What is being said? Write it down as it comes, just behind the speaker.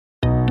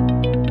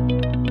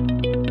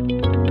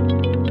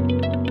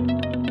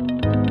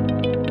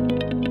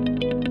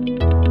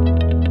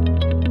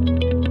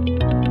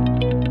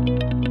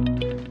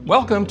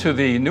Welcome to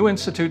the New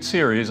Institute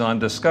series on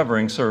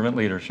discovering servant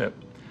leadership.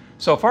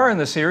 So far in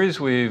the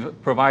series, we've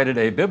provided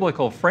a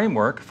biblical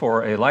framework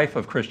for a life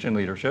of Christian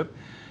leadership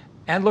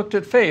and looked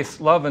at faith,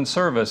 love, and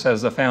service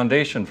as the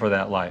foundation for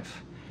that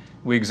life.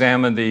 We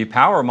examined the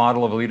power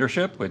model of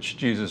leadership, which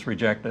Jesus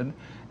rejected,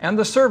 and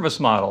the service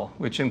model,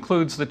 which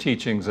includes the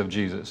teachings of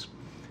Jesus.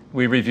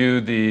 We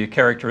reviewed the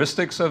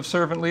characteristics of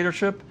servant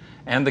leadership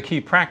and the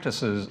key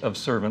practices of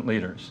servant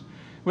leaders.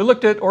 We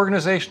looked at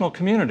organizational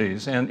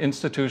communities and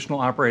institutional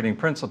operating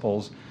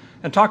principles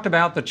and talked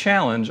about the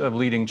challenge of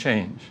leading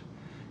change.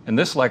 In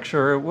this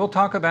lecture, we'll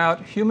talk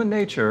about human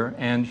nature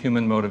and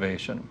human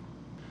motivation.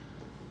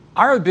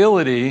 Our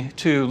ability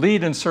to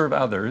lead and serve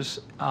others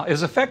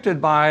is affected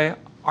by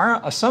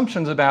our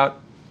assumptions about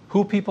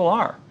who people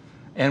are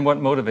and what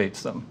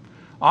motivates them.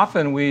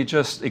 Often we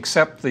just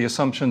accept the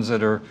assumptions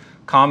that are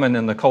common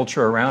in the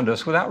culture around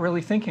us without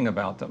really thinking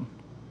about them.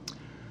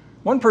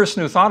 One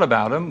person who thought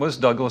about him was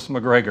Douglas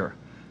McGregor,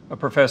 a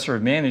professor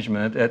of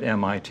management at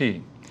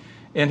MIT.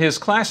 In his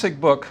classic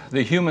book,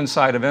 The Human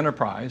Side of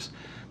Enterprise,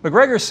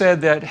 McGregor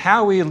said that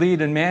how we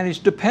lead and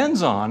manage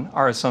depends on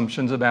our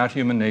assumptions about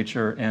human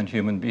nature and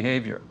human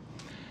behavior.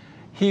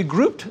 He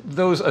grouped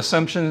those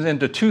assumptions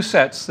into two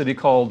sets that he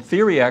called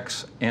Theory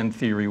X and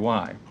Theory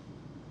Y.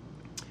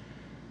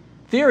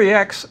 Theory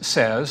X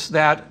says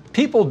that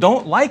people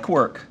don't like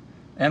work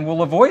and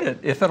will avoid it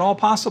if at all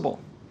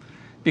possible.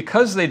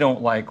 Because they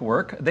don't like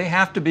work, they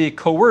have to be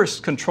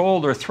coerced,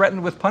 controlled, or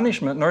threatened with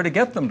punishment in order to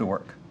get them to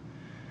work.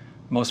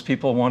 Most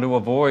people want to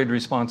avoid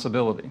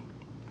responsibility.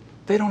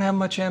 They don't have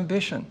much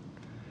ambition.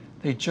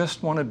 They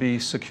just want to be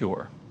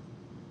secure.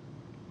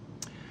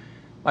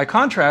 By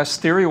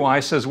contrast, Theory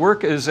Y says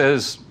work is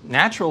as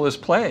natural as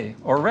play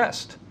or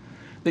rest.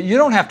 That you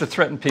don't have to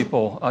threaten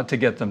people to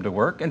get them to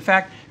work. In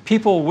fact,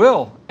 people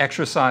will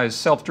exercise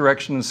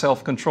self-direction and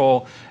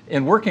self-control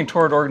in working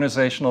toward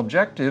organizational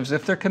objectives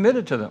if they're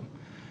committed to them.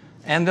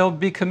 And they'll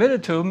be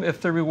committed to them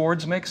if the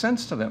rewards make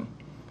sense to them.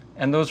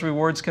 And those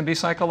rewards can be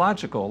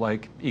psychological,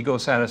 like ego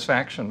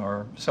satisfaction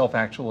or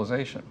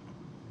self-actualization.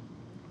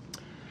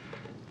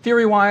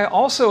 Theory Y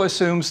also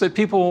assumes that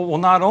people will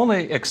not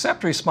only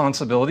accept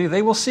responsibility,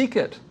 they will seek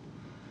it.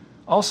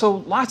 Also,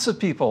 lots of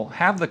people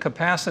have the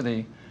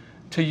capacity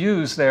to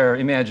use their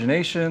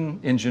imagination,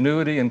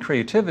 ingenuity, and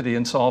creativity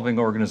in solving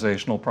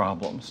organizational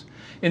problems.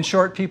 In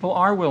short, people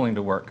are willing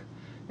to work,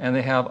 and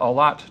they have a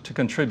lot to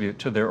contribute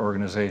to their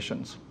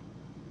organizations.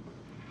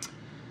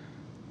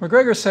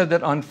 McGregor said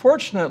that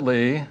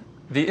unfortunately,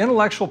 the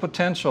intellectual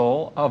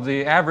potential of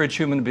the average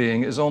human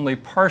being is only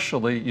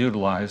partially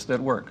utilized at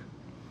work.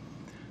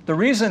 The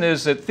reason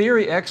is that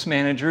Theory X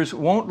managers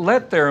won't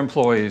let their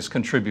employees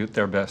contribute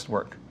their best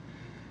work.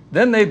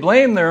 Then they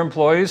blame their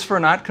employees for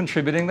not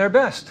contributing their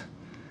best.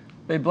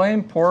 They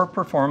blame poor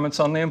performance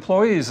on the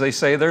employees. They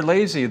say they're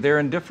lazy, they're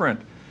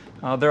indifferent,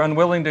 they're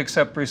unwilling to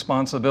accept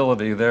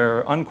responsibility,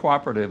 they're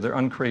uncooperative, they're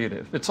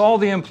uncreative. It's all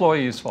the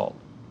employee's fault.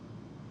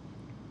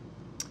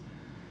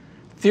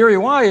 Theory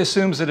Y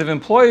assumes that if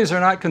employees are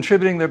not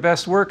contributing their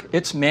best work,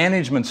 it's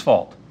management's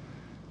fault,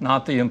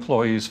 not the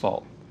employee's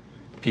fault.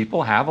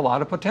 People have a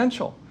lot of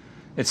potential.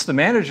 It's the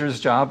manager's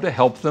job to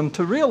help them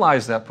to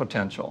realize that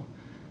potential.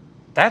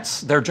 That's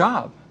their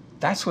job.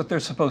 That's what they're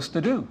supposed to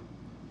do.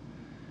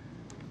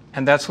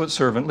 And that's what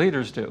servant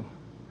leaders do.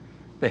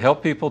 They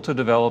help people to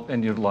develop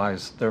and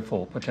utilize their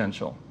full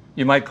potential.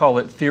 You might call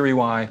it Theory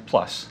Y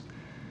plus.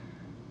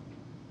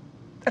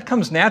 That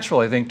comes natural,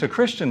 I think, to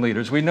Christian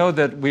leaders. We know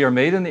that we are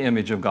made in the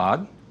image of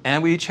God,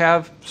 and we each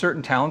have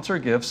certain talents or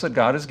gifts that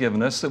God has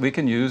given us that we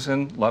can use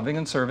in loving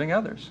and serving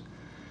others.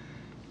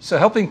 So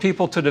helping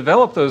people to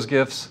develop those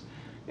gifts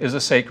is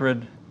a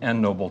sacred and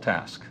noble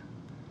task.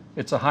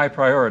 It's a high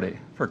priority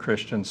for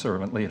Christian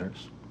servant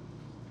leaders.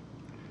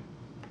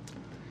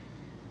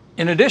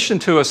 In addition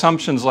to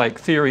assumptions like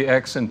Theory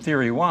X and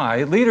Theory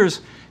Y,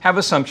 leaders have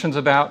assumptions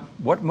about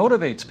what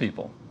motivates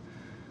people.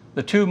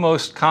 The two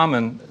most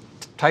common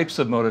types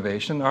of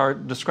motivation are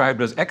described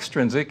as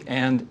extrinsic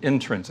and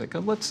intrinsic.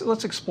 And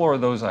let's explore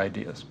those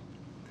ideas.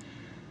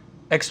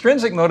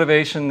 Extrinsic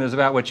motivation is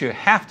about what you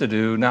have to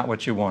do, not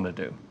what you want to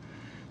do.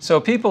 So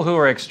people who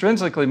are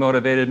extrinsically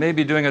motivated may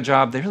be doing a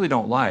job they really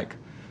don't like,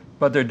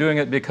 but they're doing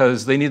it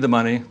because they need the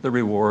money, the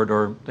reward,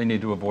 or they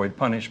need to avoid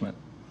punishment.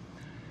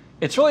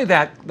 It's really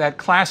that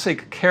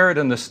classic carrot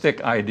and the stick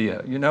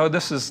idea. You know,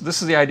 this is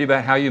the idea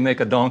about how you make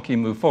a donkey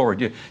move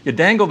forward. You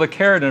dangle the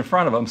carrot in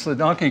front of them, so the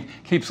donkey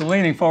keeps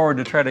leaning forward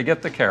to try to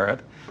get the carrot.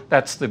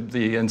 That's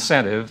the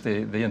incentive,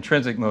 the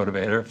intrinsic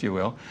motivator, if you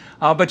will.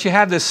 But you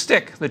have this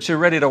stick that you're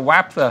ready to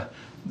whap the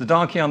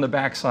donkey on the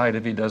backside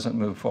if he doesn't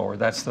move forward.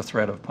 That's the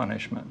threat of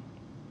punishment.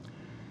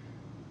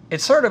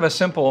 It's sort of a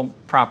simple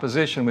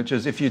proposition, which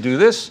is if you do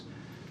this,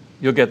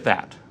 you'll get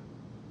that.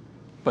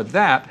 But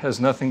that has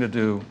nothing to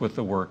do with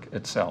the work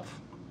itself.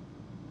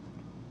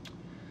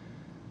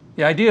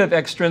 The idea of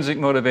extrinsic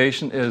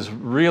motivation is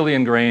really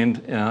ingrained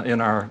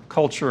in our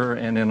culture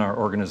and in our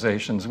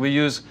organizations. We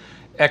use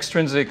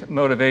extrinsic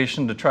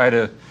motivation to try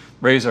to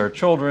raise our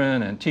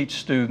children and teach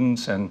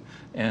students and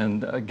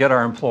get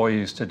our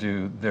employees to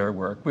do their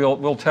work.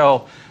 We'll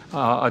tell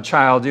a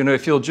child, you know,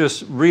 if you'll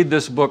just read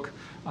this book,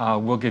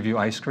 we'll give you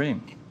ice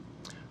cream.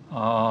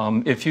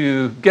 If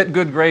you get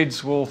good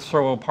grades, we'll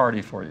throw a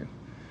party for you.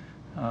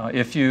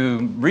 If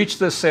you reach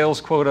this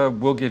sales quota,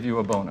 we'll give you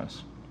a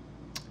bonus.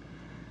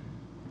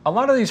 A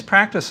lot of these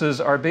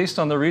practices are based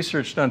on the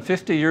research done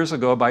 50 years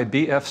ago by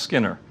B.F.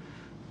 Skinner,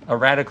 a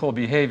radical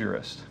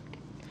behaviorist.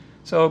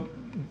 So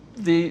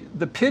the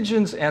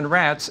pigeons and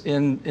rats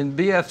in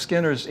B.F.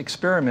 Skinner's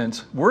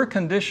experiments were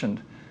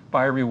conditioned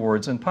by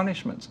rewards and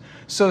punishments.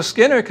 So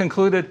Skinner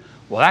concluded,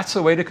 well, that's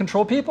the way to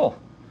control people.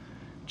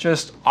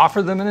 Just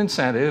offer them an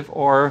incentive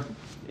or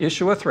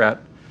issue a threat,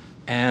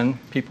 and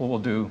people will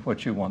do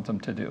what you want them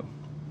to do.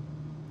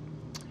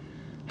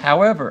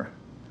 However,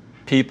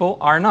 people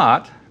are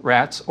not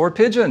rats or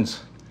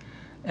pigeons.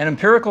 And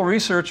empirical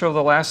research over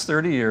the last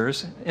 30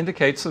 years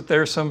indicates that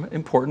there are some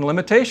important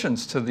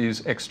limitations to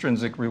these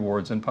extrinsic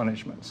rewards and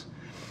punishments.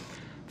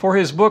 For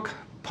his book,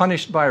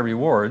 Punished by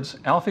Rewards,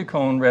 Alfie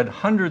Kohn read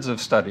hundreds of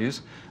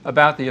studies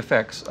about the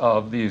effects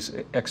of these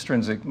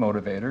extrinsic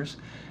motivators,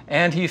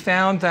 and he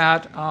found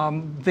that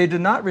they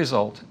did not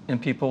result in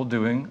people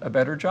doing a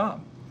better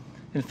job.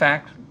 In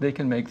fact, they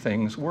can make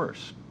things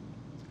worse.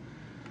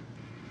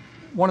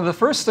 One of the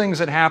first things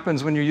that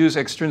happens when you use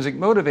extrinsic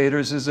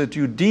motivators is that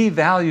you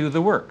devalue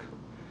the work.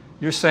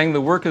 You're saying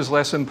the work is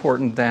less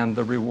important than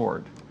the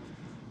reward.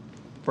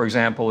 For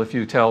example, if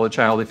you tell a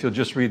child, if you'll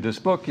just read this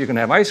book, you can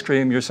have ice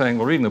cream, you're saying,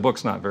 well, reading the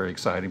book's not very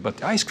exciting, but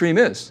the ice cream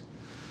is.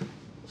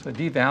 So it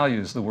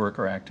devalues the work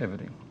or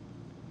activity.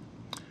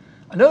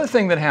 Another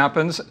thing that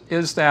happens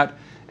is that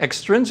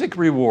extrinsic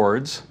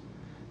rewards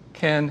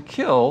can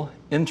kill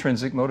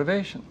intrinsic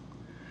motivation.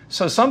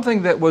 So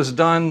something that was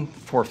done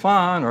for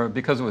fun or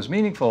because it was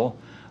meaningful,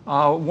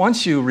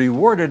 once you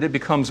reward it, it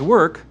becomes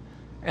work,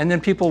 and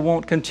then people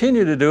won't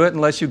continue to do it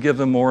unless you give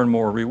them more and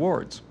more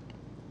rewards.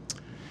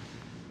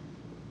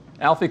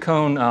 Alfie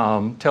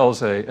Kohn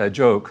tells a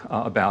joke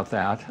about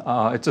that.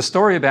 It's a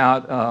story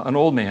about an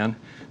old man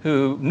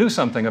who knew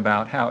something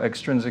about how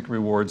extrinsic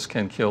rewards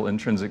can kill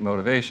intrinsic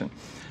motivation.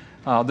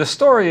 The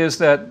story is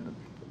that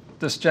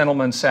this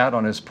gentleman sat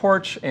on his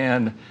porch,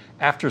 and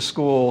after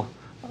school,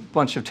 a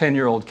bunch of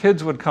 10-year-old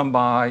kids would come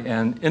by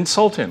and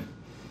insult him,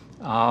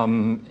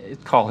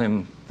 call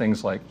him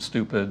things like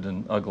stupid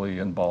and ugly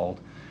and bald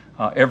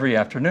every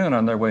afternoon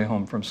on their way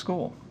home from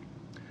school.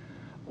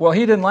 Well,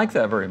 he didn't like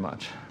that very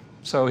much,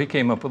 so he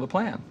came up with a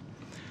plan.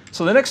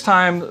 So the next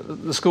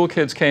time the school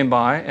kids came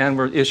by and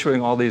were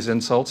issuing all these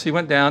insults, he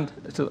went down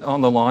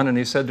on the lawn and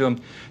he said to them,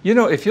 you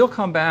know, if you'll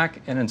come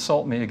back and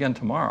insult me again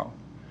tomorrow,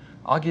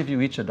 I'll give you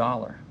each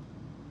 $1.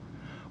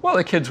 Well,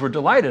 the kids were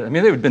delighted. I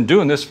mean, they'd been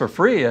doing this for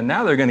free, and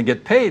now they're going to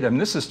get paid. I mean,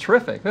 this is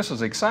terrific. This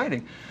is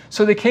exciting.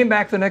 So they came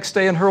back the next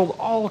day and hurled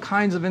all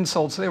kinds of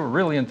insults. They were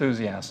really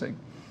enthusiastic.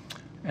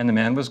 And the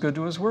man was good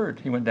to his word.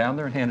 He went down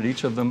there and handed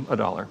each of them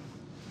 $1.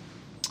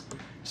 He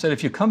said,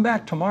 if you come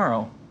back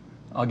tomorrow,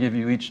 I'll give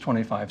you each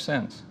 25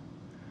 cents.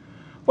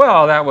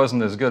 Well, that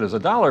wasn't as good as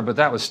 $1, but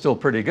that was still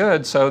pretty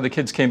good. So the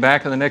kids came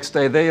back, and the next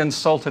day they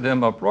insulted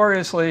him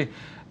uproariously.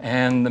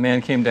 And the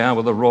man came down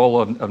with a roll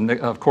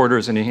of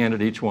quarters, and he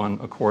handed each one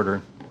a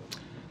quarter.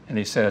 And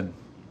he said,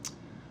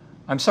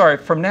 I'm sorry,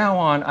 from now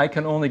on, I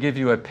can only give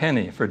you a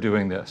penny for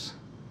doing this.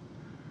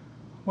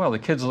 Well, the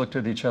kids looked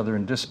at each other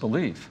in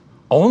disbelief.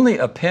 Only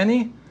a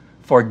penny?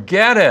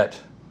 Forget it!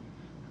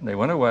 And they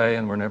went away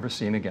and were never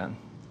seen again.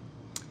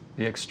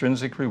 The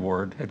extrinsic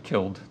reward had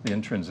killed the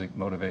intrinsic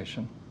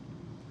motivation.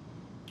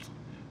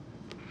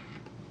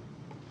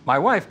 My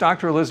wife,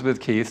 Dr. Elizabeth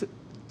Keith,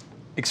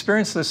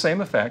 experienced the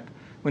same effect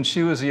when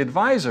she was the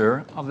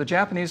advisor of the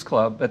Japanese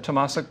club at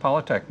Temasek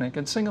Polytechnic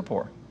in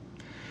Singapore.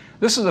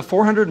 This is a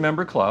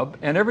 400-member club,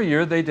 and every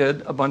year they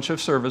did a bunch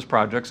of service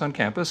projects on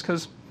campus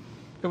because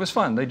it was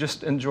fun. They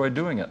just enjoyed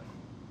doing it.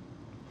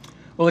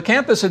 Well, the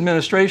campus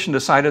administration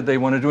decided they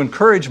wanted to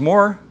encourage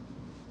more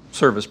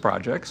service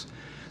projects.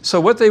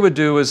 So what they would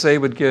do is they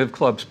would give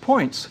clubs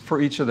points for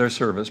each of their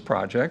service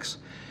projects,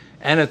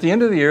 and at the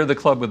end of the year, the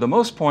club with the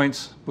most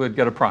points would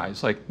get a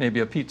prize, like maybe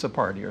a pizza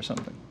party or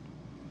something.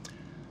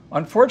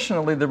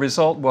 Unfortunately, the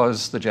result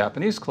was the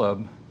Japanese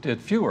club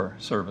did fewer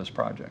service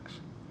projects.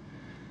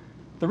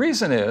 The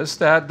reason is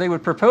that they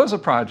would propose a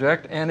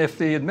project, and if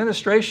the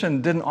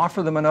administration didn't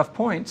offer them enough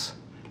points,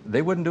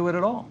 they wouldn't do it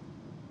at all.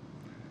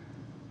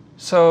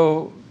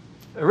 So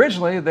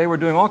originally, they were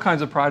doing all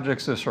kinds of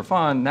projects just for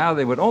fun. Now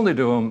they would only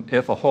do them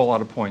if a whole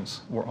lot of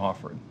points were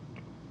offered.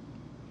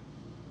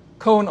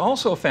 Kohn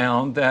also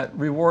found that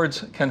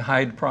rewards can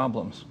hide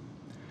problems.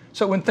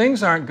 So when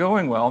things aren't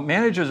going well,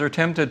 managers are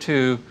tempted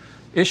to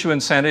issue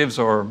incentives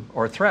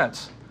or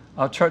threats,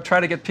 try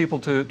to get people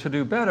to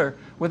do better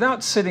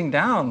without sitting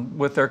down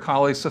with their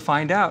colleagues to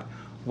find out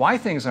why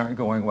things aren't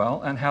going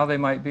well and how they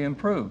might be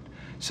improved.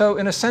 So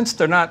in a sense,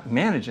 they're not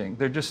managing.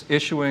 They're just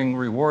issuing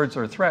rewards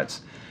or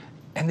threats,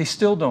 and they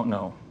still don't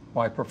know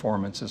why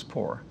performance is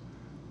poor.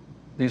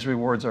 These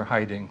rewards are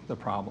hiding the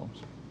problems.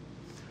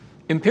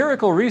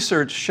 Empirical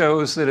research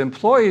shows that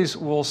employees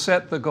will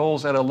set the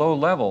goals at a low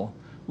level,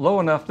 low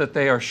enough that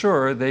they are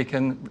sure they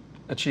can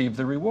achieve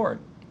the reward.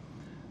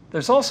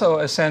 There's also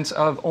a sense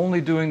of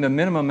only doing the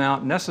minimum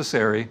amount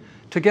necessary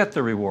to get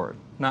the reward,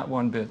 not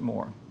one bit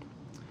more.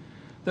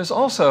 There's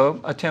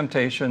also a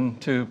temptation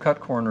to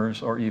cut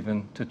corners or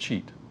even to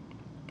cheat.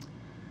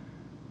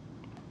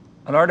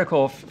 An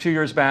article a few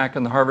years back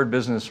in the Harvard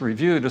Business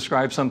Review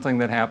described something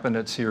that happened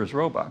at Sears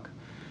Roebuck.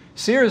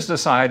 Sears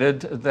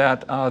decided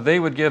that they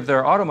would give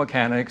their auto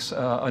mechanics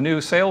a new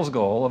sales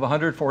goal of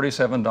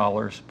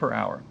 $147 per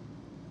hour.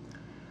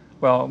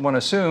 Well, one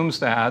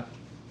assumes that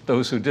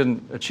those who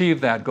didn't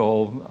achieve that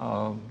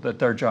goal, that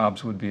their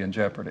jobs would be in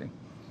jeopardy.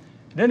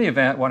 In any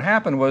event, what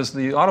happened was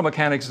the auto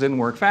mechanics didn't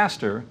work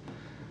faster.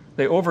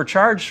 They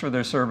overcharged for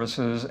their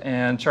services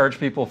and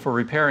charged people for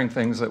repairing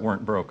things that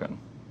weren't broken.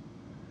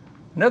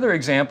 Another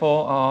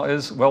example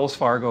is Wells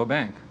Fargo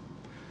Bank.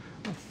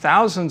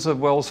 Thousands of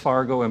Wells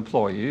Fargo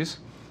employees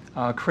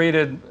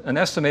created an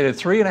estimated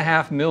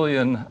 3.5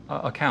 million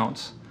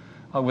accounts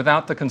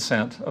without the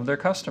consent of their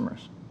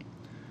customers.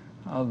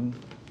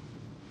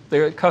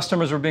 Their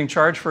customers were being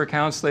charged for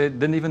accounts they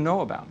didn't even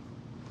know about.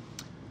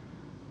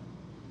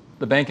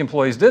 The bank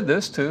employees did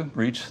this to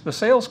reach the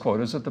sales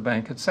quotas that the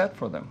bank had set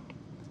for them.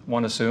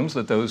 One assumes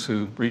that those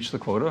who reached the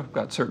quota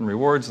got certain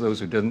rewards, those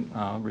who didn't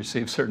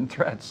received certain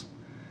threats.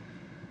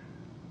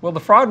 Well, the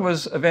fraud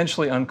was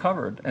eventually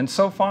uncovered, and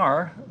so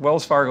far,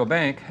 Wells Fargo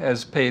Bank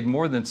has paid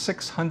more than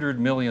 $600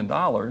 million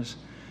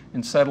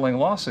in settling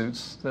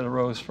lawsuits that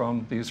arose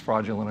from these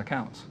fraudulent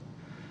accounts.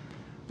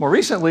 More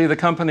recently, the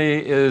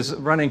company is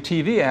running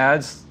TV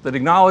ads that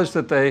acknowledge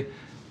that they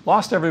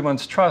lost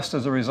everyone's trust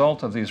as a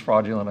result of these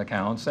fraudulent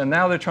accounts, and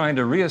now they're trying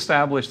to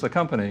reestablish the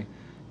company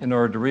in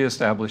order to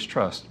reestablish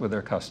trust with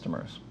their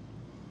customers.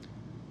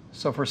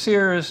 So for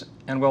Sears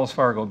and Wells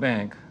Fargo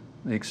Bank,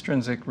 the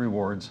extrinsic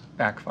rewards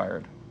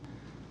backfired.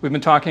 We've been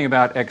talking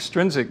about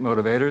extrinsic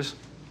motivators.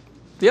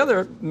 The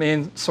other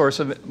main source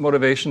of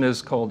motivation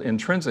is called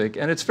intrinsic,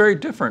 and it's very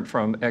different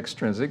from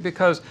extrinsic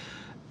because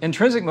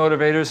intrinsic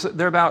motivators,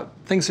 they're about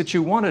things that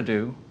you want to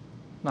do,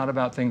 not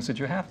about things that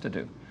you have to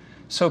do.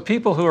 So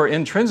people who are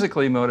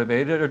intrinsically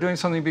motivated are doing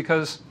something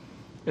because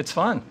it's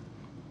fun,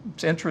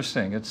 it's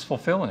interesting, it's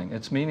fulfilling,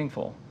 it's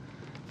meaningful.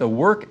 The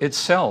work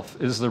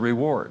itself is the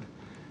reward.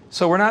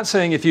 So we're not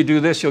saying if you do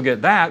this, you'll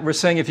get that. We're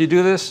saying if you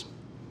do this,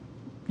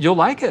 you'll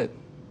like it.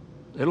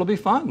 It'll be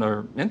fun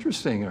or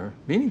interesting or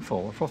meaningful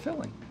or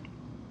fulfilling.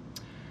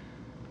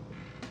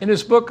 In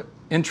his book,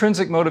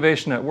 Intrinsic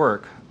Motivation at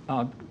Work,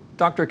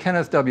 Dr.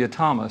 Kenneth W.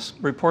 Thomas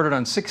reported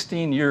on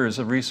 16 years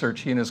of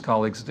research he and his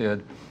colleagues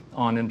did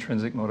on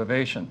intrinsic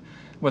motivation.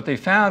 What they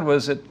found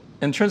was that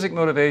intrinsic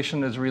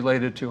motivation is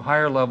related to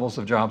higher levels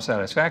of job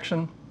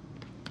satisfaction,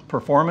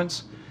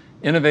 performance,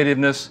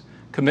 innovativeness,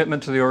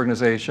 commitment to the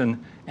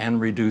organization, and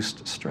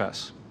reduced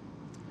stress.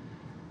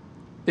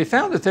 They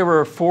found that there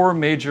were 4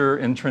 major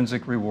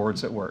intrinsic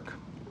rewards at work: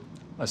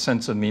 a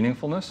sense of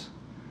meaningfulness,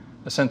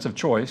 a sense of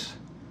choice,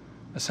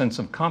 a sense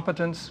of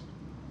competence,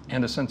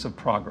 and a sense of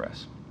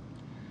progress.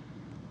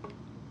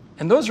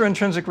 And those are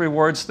intrinsic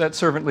rewards that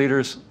servant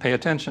leaders pay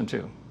attention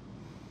to.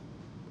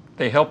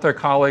 They help their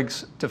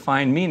colleagues to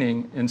find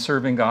meaning in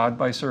serving God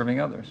by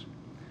serving others.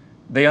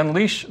 They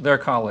unleash their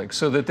colleagues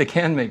so that they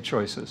can make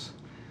choices.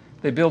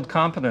 They build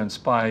competence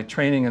by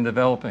training and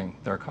developing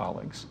their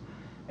colleagues.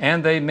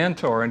 And they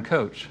mentor and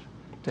coach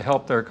to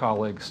help their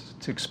colleagues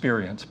to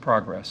experience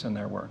progress in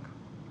their work.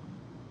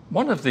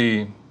 One of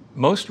the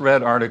most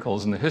read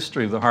articles in the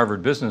history of the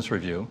Harvard Business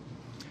Review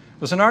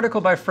was an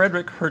article by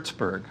Frederick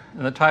Hertzberg,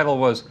 and the title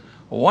was,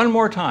 "One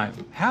More Time,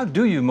 How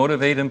Do You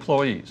Motivate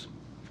Employees?"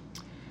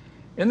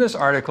 In this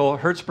article,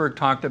 Hertzberg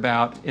talked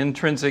about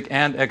intrinsic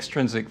and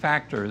extrinsic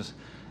factors.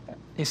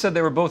 He said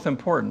they were both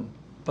important,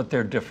 but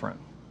they're different.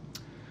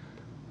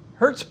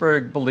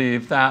 Hertzberg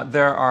believed that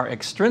there are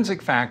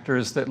extrinsic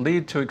factors that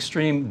lead to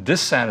extreme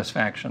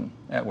dissatisfaction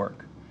at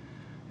work.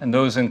 And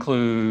those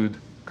include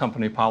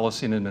company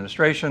policy and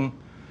administration,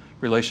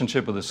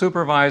 relationship with a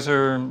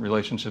supervisor,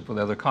 relationship with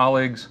other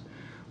colleagues,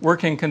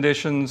 working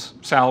conditions,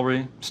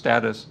 salary,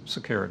 status,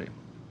 security.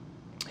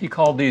 He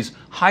called these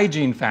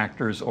hygiene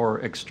factors or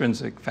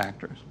extrinsic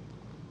factors.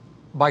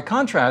 By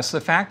contrast,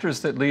 the factors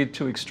that lead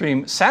to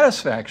extreme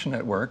satisfaction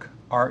at work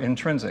are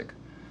intrinsic,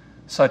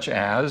 such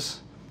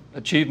as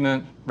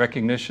achievement,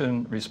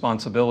 recognition,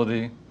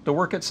 responsibility, the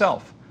work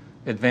itself,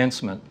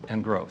 advancement,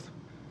 and growth.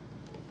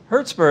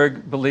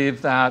 Hertzberg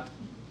believed that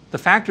the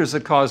factors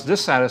that cause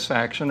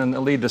dissatisfaction and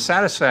that lead to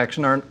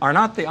satisfaction are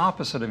not the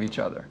opposite of each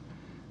other.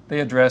 They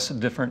address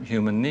different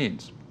human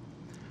needs.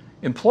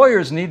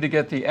 Employers need to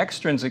get the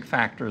extrinsic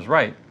factors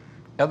right,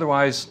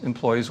 otherwise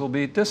employees will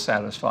be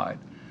dissatisfied.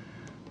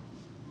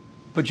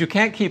 But you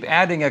can't keep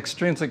adding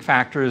extrinsic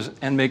factors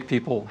and make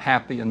people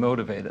happy and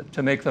motivated.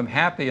 To make them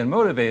happy and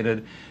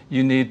motivated,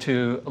 you need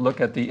to look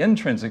at the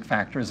intrinsic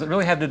factors that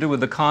really have to do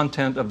with the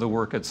content of the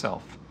work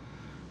itself.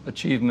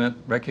 Achievement,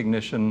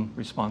 recognition,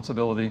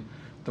 responsibility,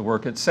 the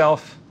work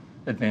itself,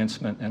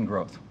 advancement, and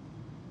growth.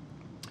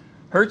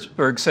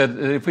 Hertzberg said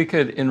that if we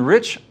could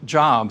enrich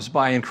jobs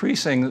by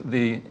increasing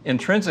the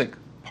intrinsic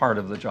part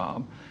of the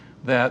job,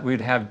 that we'd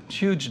have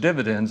huge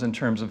dividends in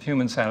terms of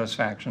human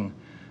satisfaction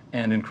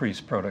and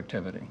increased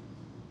productivity.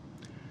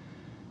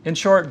 In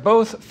short,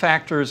 both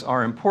factors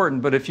are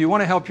important, but if you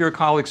want to help your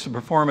colleagues to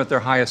perform at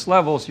their highest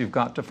levels, you've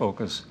got to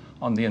focus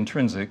on the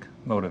intrinsic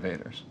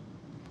motivators.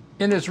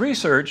 In his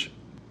research,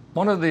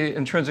 one of the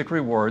intrinsic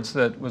rewards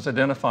that was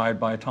identified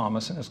by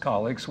Thomas and his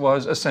colleagues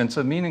was a sense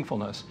of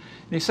meaningfulness.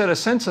 And he said a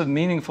sense of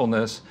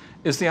meaningfulness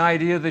is the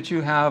idea that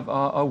you have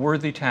a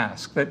worthy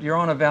task, that you're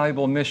on a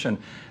valuable mission,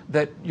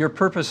 that your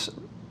purpose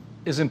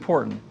is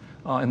important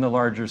in the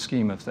larger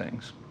scheme of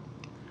things.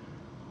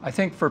 I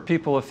think for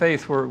people of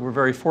faith, we're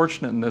very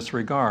fortunate in this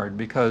regard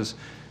because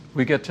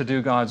we get to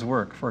do God's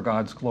work for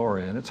God's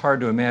glory. And it's hard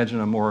to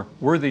imagine a more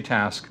worthy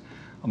task,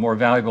 a more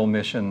valuable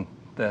mission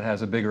that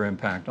has a bigger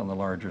impact on the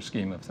larger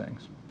scheme of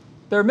things.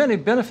 There are many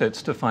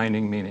benefits to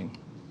finding meaning.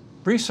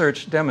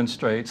 Research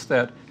demonstrates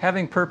that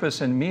having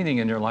purpose and meaning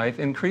in your life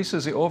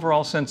increases the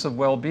overall sense of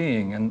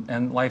well-being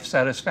and life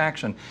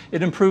satisfaction.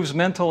 It improves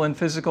mental and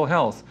physical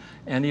health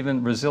and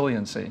even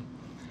resiliency.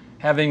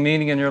 Having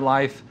meaning in your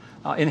life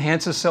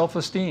enhances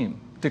self-esteem,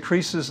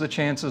 decreases the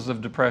chances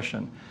of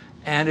depression,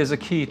 and is a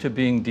key to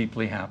being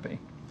deeply happy.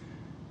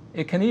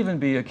 It can even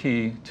be a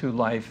key to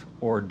life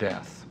or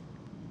death.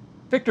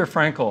 Viktor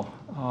Frankl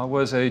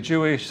was a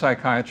Jewish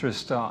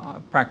psychiatrist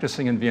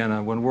practicing in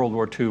Vienna when World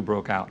War II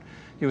broke out.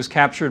 He was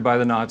captured by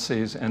the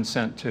Nazis and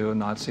sent to a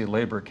Nazi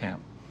labor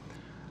camp.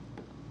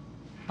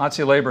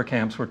 Nazi labor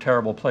camps were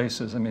terrible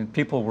places. I mean,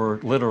 people were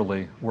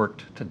literally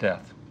worked to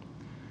death.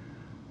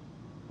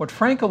 What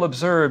Frankl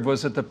observed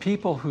was that the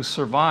people who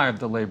survived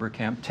the labor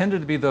camp tended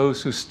to be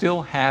those who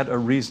still had a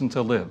reason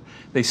to live.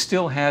 They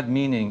still had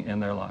meaning in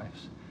their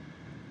lives.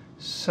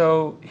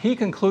 So he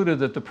concluded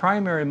that the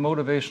primary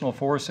motivational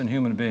force in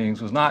human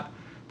beings was not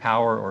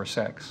power or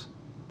sex,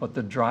 but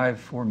the drive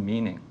for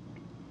meaning.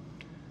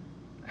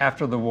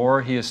 After the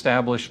war, he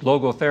established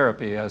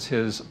logotherapy as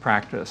his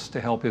practice to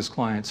help his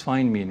clients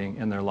find meaning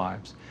in their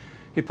lives.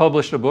 He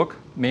published a book,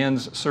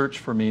 Man's Search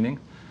for Meaning,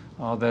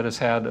 that has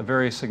had a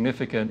very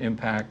significant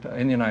impact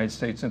in the United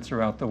States and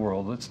throughout the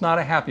world. It's not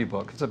a happy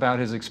book. It's about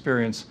his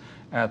experience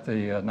at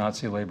the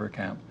Nazi labor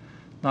camp.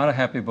 Not a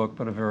happy book,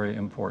 but a very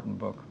important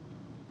book.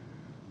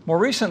 More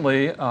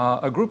recently,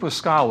 a group of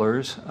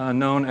scholars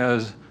known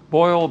as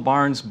Boyle,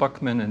 Barnes,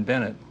 Buckman, and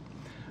Bennett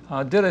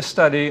did a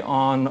study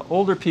on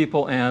older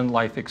people and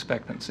life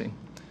expectancy.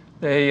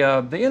 They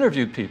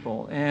interviewed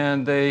people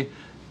and they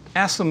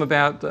asked them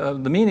about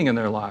the meaning in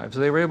their lives.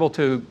 They were able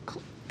to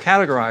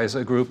categorize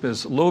a group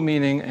as low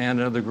meaning and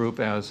another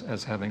group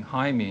as having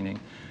high meaning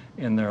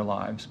in their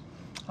lives.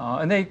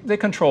 And they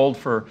controlled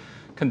for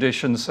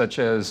conditions such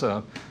as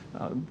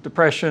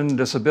depression,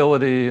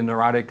 disability,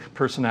 neurotic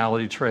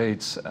personality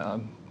traits,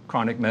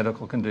 chronic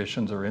medical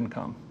conditions, or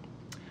income.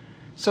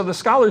 So the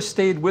scholars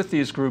stayed with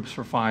these groups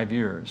for 5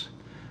 years.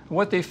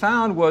 What they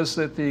found was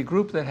that the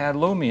group that had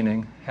low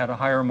meaning had a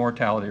higher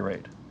mortality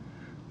rate.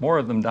 More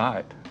of them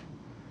died.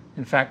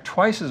 In fact,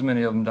 twice as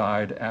many of them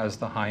died as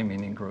the high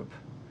meaning group.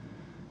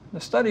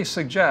 The study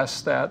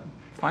suggests that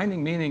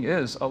finding meaning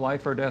is a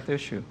life or death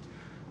issue,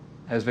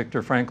 as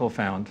Viktor Frankl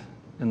found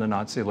in the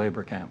Nazi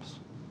labor camps.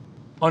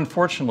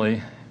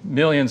 Unfortunately,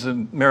 millions of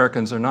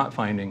Americans are not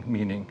finding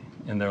meaning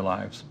in their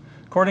lives.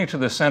 According to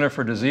the Center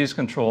for Disease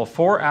Control,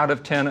 4 out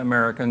of 10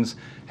 Americans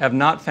have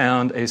not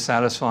found a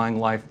satisfying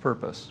life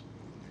purpose.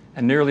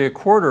 And nearly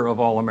 1/4 of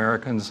all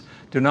Americans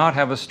do not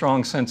have a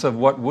strong sense of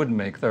what would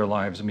make their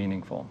lives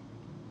meaningful.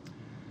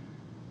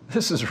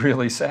 This is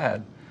really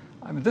sad.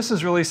 I mean, this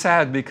is really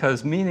sad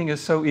because meaning is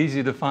so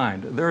easy to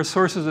find. There are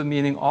sources of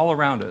meaning all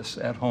around us,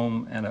 at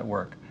home and at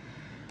work.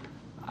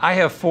 I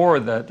have 4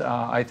 that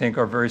I think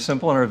are very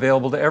simple and are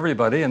available to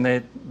everybody, and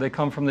they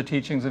come from the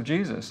teachings of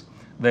Jesus.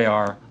 They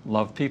are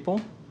love people,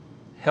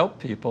 help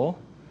people,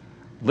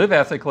 live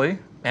ethically,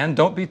 and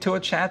don't be too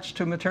attached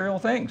to material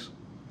things.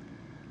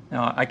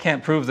 Now, I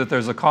can't prove that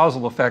there's a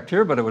causal effect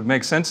here, but it would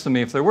make sense to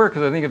me if there were,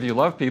 because I think if you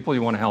love people,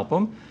 you want to help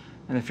them.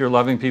 And if you're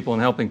loving people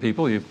and helping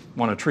people, you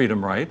want to treat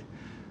them right.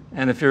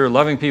 And if you're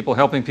loving people,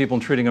 helping people,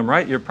 and treating them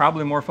right, you're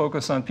probably more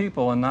focused on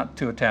people and not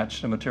too attached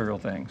to material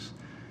things,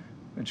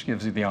 which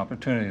gives you the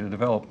opportunity to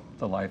develop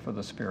the life of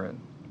the Spirit.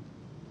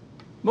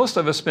 Most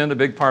of us spend a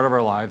big part of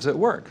our lives at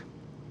work.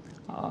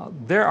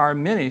 There are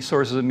many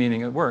sources of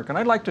meaning at work, and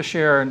I'd like to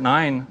share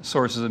 9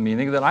 sources of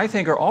meaning that I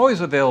think are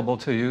always available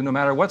to you no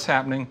matter what's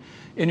happening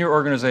in your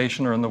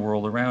organization or in the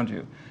world around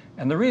you.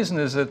 And the reason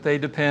is that they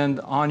depend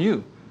on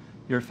you,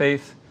 your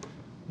faith,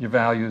 your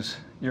values,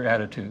 your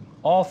attitude,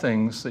 all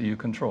things that you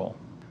control.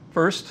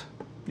 First,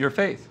 your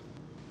faith.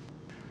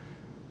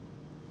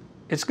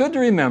 It's good to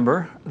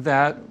remember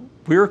that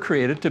we were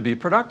created to be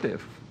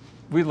productive.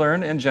 We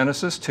learn in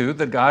Genesis 2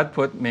 that God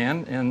put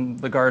man in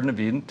the Garden of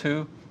Eden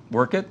to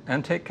work it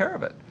and take care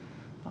of it.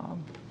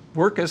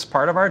 Work is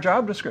part of our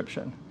job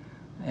description.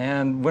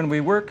 And when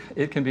we work,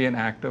 it can be an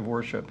act of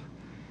worship.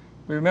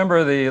 We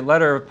remember the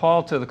letter of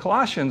Paul to the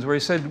Colossians where he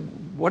said,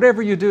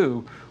 whatever you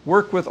do,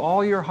 work with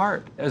all your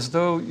heart as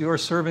though you're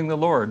serving the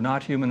Lord,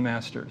 not human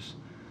masters.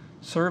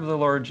 Serve the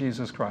Lord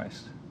Jesus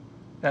Christ.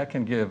 That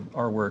can give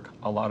our work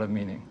a lot of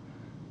meaning,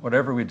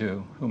 whatever we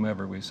do,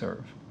 whomever we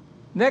serve.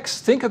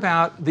 Next, think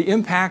about the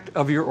impact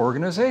of your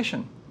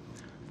organization.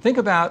 Think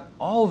about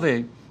all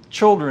the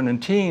children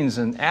and teens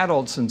and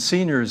adults and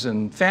seniors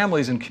and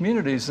families and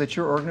communities that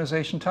your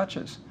organization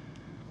touches.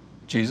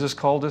 Jesus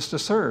called us to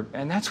serve,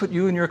 and that's what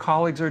you and your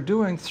colleagues are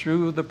doing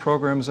through the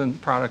programs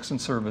and products and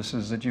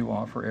services that you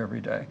offer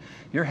every day.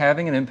 You're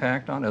having an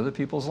impact on other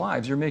people's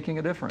lives. You're making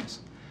a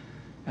difference,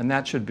 and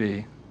that should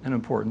be an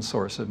important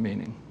source of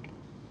meaning.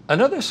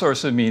 Another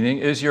source of meaning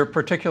is your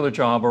particular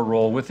job or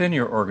role within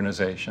your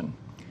organization.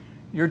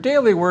 Your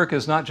daily work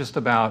is not just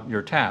about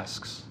your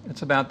tasks.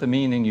 It's about the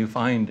meaning you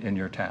find in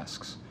your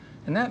tasks.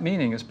 And that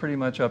meaning is pretty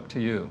much up to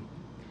you.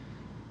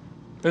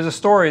 There's a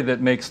story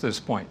that makes this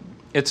point.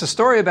 It's a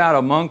story about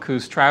a monk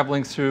who's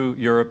traveling through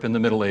Europe in the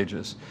Middle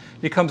Ages.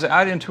 He comes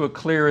out into a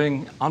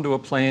clearing, onto a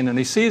plain, and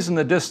he sees in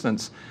the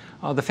distance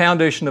the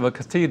foundation of a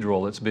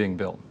cathedral that's being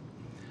built.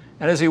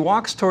 And as he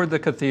walks toward the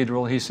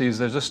cathedral, he sees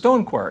there's a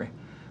stone quarry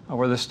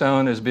where the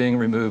stone is being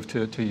removed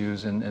to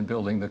use in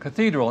building the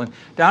cathedral. And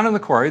down in the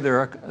quarry, there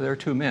are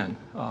two men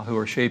who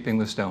are shaping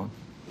the stone.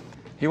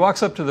 He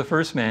walks up to the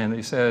first man and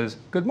he says,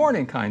 "Good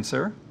morning, kind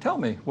sir. Tell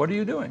me, what are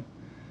you doing?"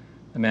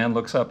 The man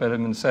looks up at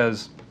him and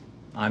says,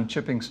 "I'm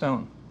chipping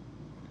stone."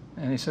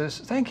 And he says,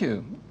 "Thank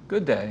you.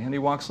 Good day." And he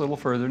walks a little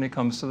further and he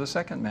comes to the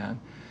second man.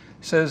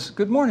 He says,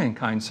 "Good morning,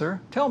 kind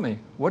sir. Tell me,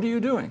 what are you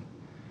doing?"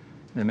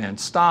 And the man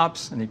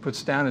stops and he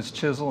puts down his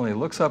chisel and he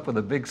looks up with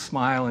a big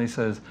smile and he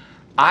says,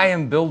 "I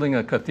am building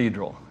a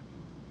cathedral."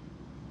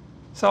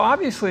 So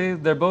obviously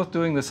they're both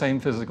doing the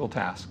same physical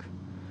task.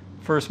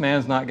 First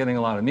man's not getting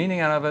a lot of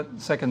meaning out of it.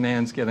 Second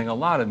man's getting a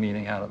lot of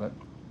meaning out of it.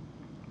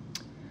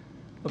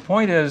 The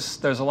point is,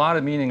 there's a lot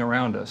of meaning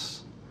around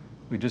us.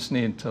 We just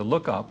need to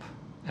look up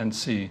and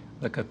see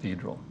the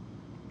cathedral.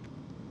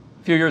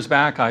 A few years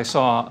back, I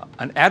saw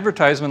an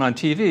advertisement on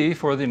TV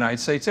for the United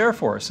States Air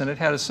Force, and it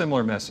had a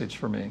similar message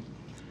for me.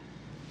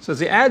 So as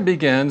the ad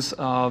begins,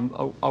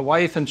 a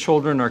wife and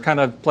children are kind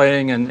of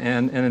playing and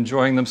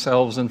enjoying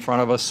themselves in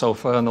front of a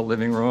sofa in the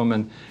living room,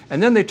 and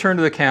then they turn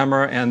to the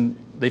camera and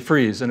they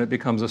freeze and it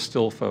becomes a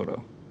still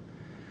photo.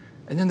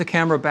 And then the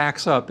camera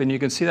backs up and you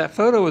can see that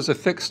photo is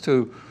affixed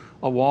to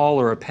a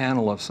wall or a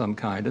panel of some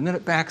kind. And then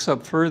it backs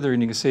up further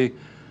and you can see,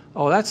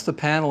 oh, that's the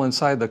panel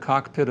inside the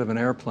cockpit of an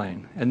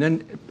airplane. And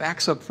then it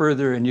backs up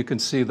further and you can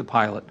see the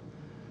pilot,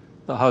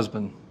 the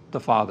husband, the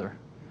father,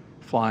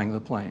 flying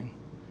the plane.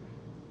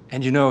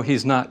 And you know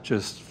he's not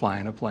just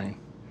flying a plane.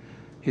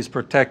 He's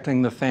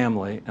protecting the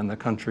family and the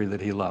country that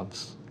he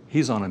loves.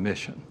 He's on a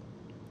mission.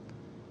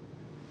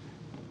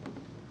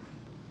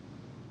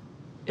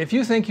 If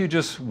you think you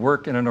just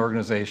work in an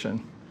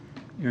organization,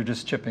 you're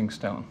just chipping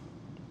stone.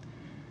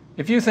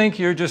 If you think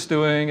you're just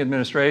doing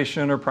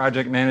administration or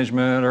project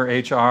management or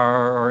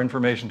HR or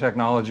information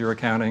technology or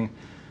accounting,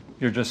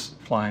 you're just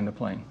flying the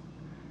plane.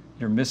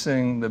 You're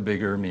missing the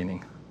bigger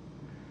meaning.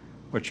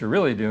 What you're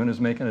really doing is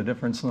making a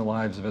difference in the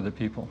lives of other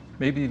people,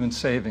 maybe even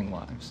saving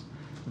lives.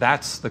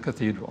 That's the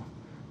cathedral.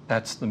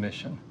 That's the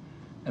mission.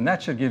 And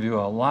that should give you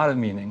a lot of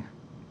meaning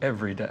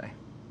every day.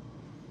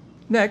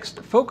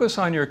 Next, focus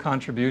on your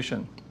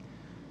contribution.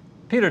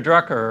 Peter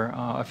Drucker,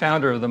 a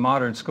founder of the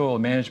modern School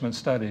of Management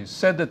Studies,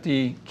 said that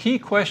the key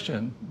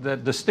question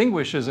that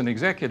distinguishes an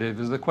executive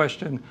is the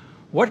question,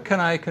 what can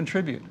I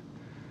contribute?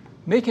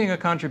 Making a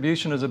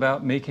contribution is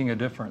about making a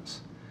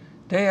difference.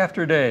 Day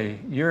after day,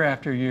 year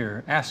after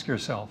year, ask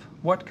yourself,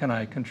 what can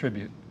I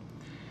contribute?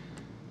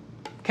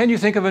 Can you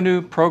think of a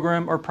new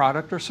program or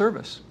product or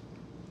service?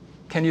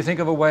 Can you think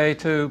of a way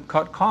to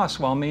cut costs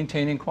while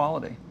maintaining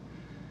quality?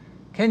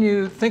 Can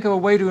you think of a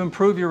way to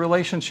improve your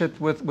relationship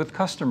with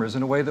customers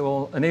in a way that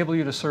will enable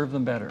you to serve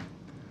them better?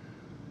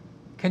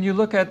 Can you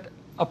look at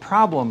a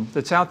problem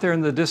that's out there in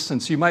the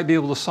distance you might be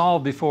able to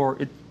solve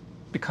before it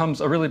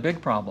becomes a really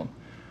big problem?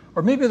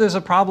 Or maybe there's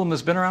a problem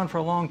that's been around for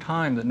a long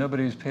time that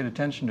nobody's paid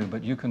attention to,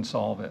 but you can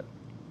solve it.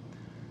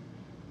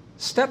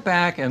 Step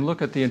back and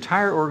look at the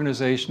entire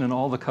organization and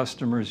all the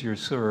customers you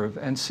serve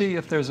and see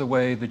if there's a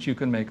way that you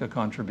can make a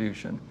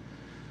contribution.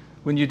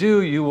 When you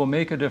do, you will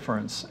make a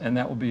difference, and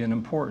that will be an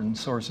important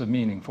source of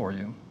meaning for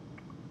you.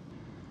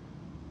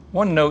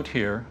 One note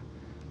here,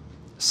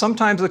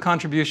 sometimes the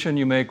contribution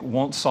you make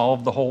won't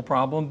solve the whole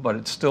problem, but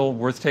it's still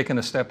worth taking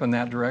a step in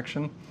that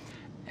direction.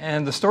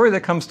 And the story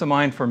that comes to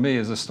mind for me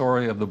is the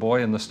story of the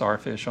boy and the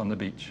starfish on the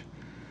beach.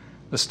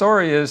 The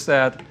story is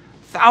that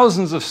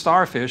thousands of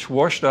starfish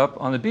washed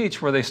up on the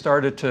beach where they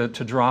started to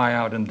dry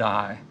out and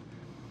die.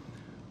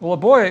 Well, a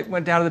boy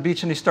went down to the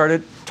beach and he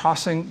started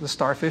tossing the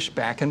starfish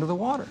back into the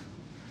water,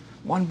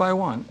 one by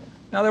one.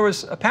 Now there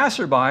was a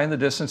passerby in the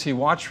distance. He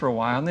watched for a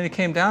while, and then he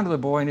came down to the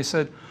boy and he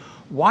said,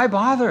 "Why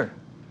bother?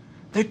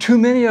 There are too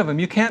many of them.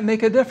 You can't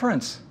make a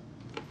difference."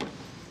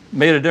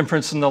 "Made a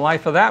difference in the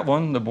life of that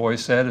one," the boy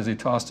said as he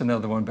tossed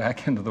another one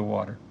back into the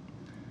water.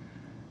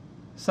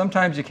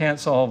 Sometimes you can't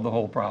solve the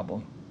whole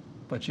problem,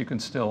 but you can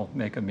still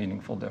make a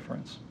meaningful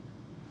difference.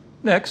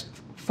 Next,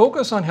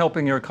 Focus on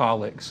helping your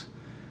colleagues.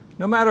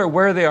 No matter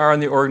where they are on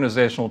the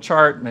organizational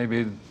chart,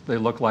 maybe they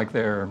look like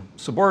they're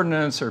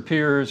subordinates or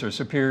peers or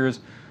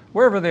superiors,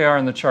 wherever they are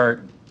in the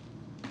chart,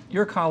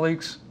 your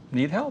colleagues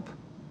need help.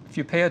 If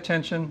you pay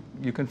attention,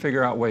 you can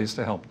figure out ways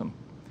to help them.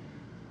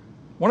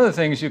 One of the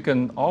things you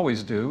can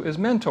always do is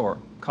mentor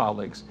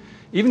colleagues.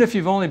 Even if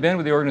you've only been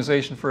with the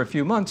organization for a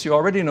few months, you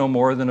already know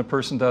more than a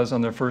person does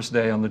on their first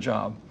day on the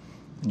job.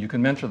 And you can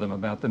mentor them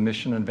about the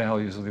mission and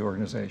values of the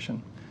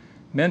organization.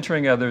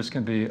 Mentoring others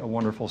can be a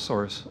wonderful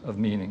source of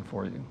meaning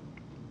for you.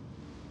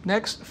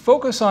 Next,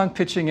 focus on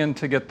pitching in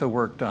to get the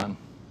work done.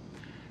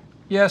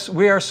 Yes,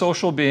 we are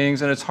social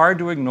beings, and it's hard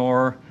to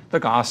ignore the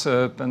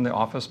gossip and the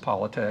office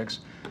politics.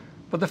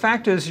 But the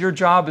fact is, your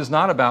job is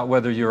not about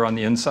whether you're on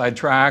the inside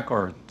track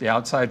or the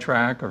outside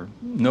track or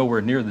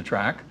nowhere near the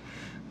track.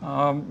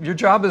 Your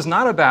job is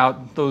not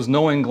about those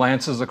knowing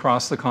glances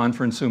across the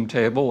conference room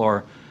table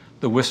or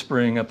the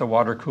whispering at the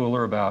water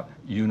cooler about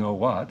you know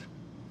what.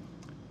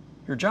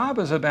 Your job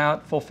is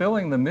about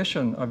fulfilling the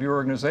mission of your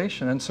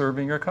organization and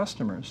serving your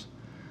customers.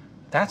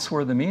 That's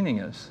where the meaning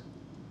is.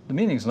 The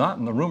meaning's not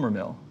in the rumor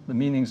mill. The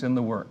meaning's in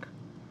the work.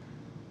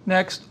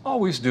 Next,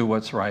 always do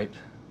what's right.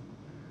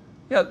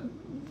 Yeah,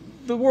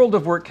 the world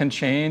of work can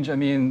change. I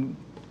mean,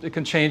 it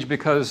can change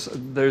because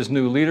there's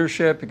new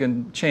leadership. It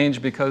can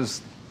change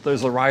because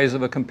there's a rise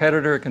of a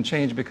competitor. It can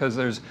change because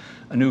there's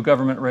a new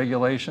government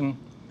regulation.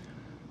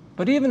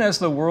 But even as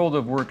the world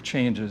of work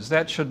changes,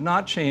 that should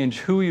not change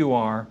who you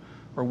are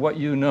or what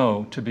you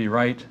know to be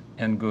right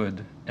and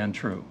good and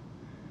true.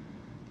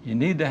 You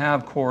need to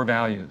have core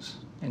values,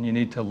 and you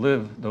need to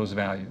live those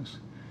values.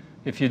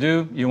 If you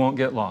do, you won't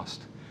get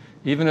lost.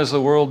 Even as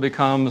the world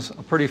becomes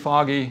a pretty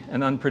foggy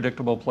and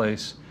unpredictable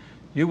place,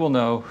 you will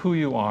know who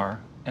you are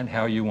and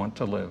how you want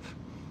to live.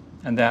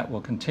 And that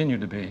will continue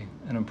to be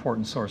an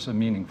important source of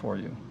meaning for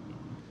you.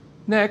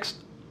 Next,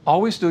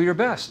 always do your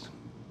best.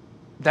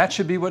 That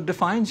should be what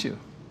defines you.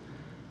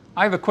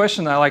 I have a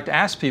question that I like to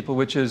ask people,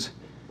 which is,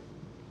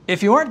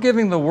 if you aren't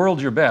giving the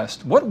world your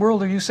best, what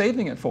world are you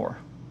saving it for?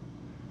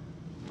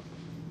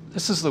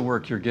 This is the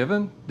work you're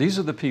given. These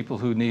are the people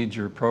who need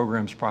your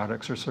programs,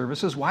 products, or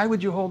services. Why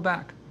would you hold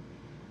back?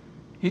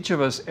 Each of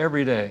us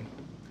every day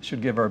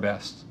should give our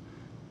best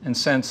and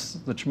sense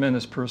the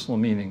tremendous personal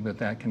meaning that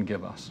that can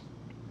give us.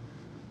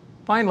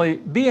 Finally,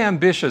 be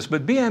ambitious,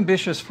 but be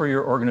ambitious for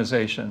your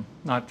organization,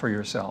 not for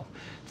yourself.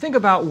 Think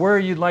about where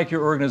you'd like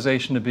your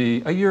organization to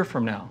be a year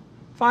from now,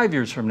 5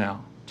 years from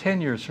now,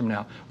 10 years from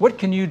now. What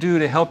can you do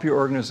to help your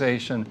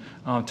organization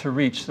to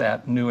reach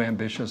that new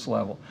ambitious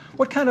level?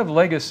 What kind of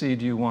legacy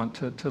do you want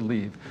to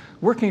leave?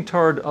 Working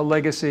toward a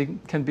legacy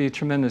can be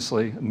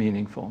tremendously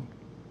meaningful.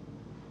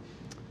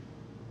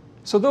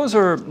 So those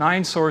are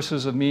 9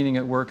 sources of meaning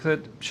at work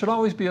that should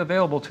always be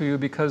available to you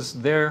because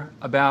they're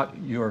about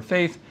your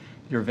faith,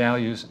 your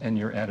values, and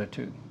your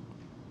attitude.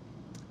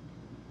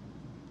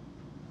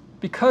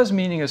 Because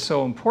meaning is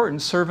so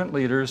important, servant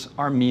leaders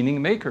are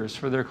meaning makers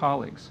for their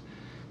colleagues.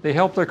 They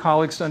help their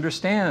colleagues to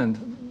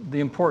understand the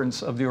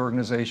importance of the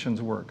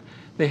organization's work.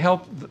 They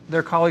help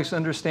their colleagues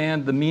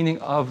understand the meaning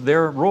of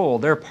their role,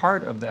 their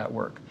part of that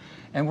work.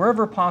 And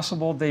wherever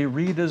possible, they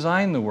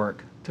redesign the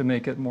work to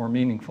make it more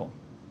meaningful.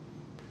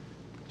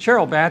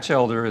 Cheryl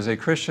Bachelder is a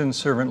Christian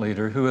servant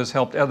leader who has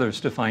helped others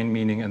to find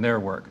meaning in their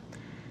work.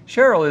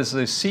 Cheryl is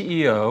the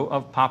CEO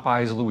of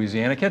Popeye's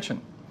Louisiana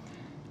Kitchen.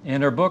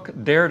 In her book,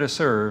 Dare to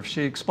Serve,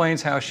 she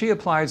explains how she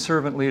applied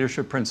servant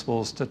leadership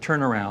principles to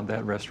turn around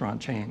that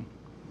restaurant chain.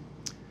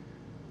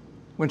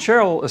 When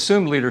Cheryl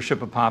assumed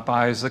leadership of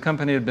Popeyes, the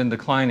company had been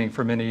declining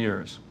for many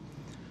years.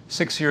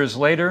 6 years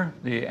later,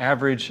 the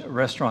average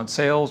restaurant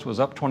sales was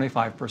up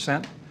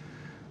 25%.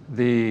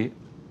 The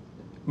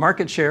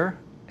market share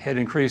had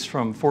increased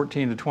from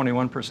 14 to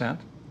 21%.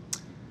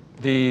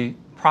 The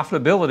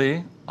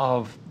profitability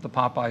of the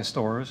Popeye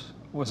stores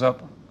was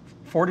up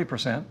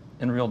 40%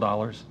 in real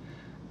dollars,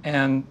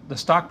 and the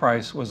stock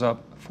price was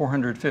up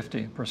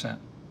 450%.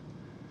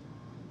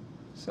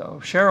 So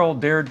Cheryl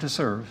dared to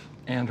serve,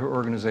 and her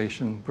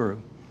organization grew.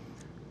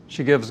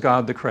 She gives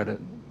God the credit.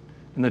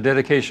 In the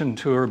dedication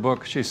to her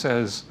book, she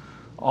says,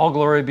 "All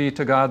glory be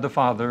to God the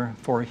Father,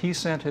 for He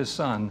sent His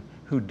Son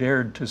who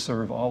dared to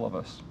serve all of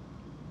us."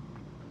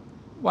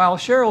 While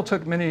Cheryl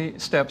took many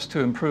steps to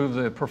improve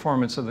the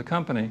performance of the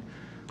company,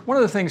 one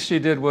of the things she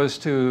did was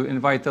to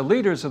invite the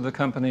leaders of the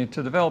company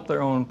to develop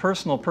their own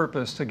personal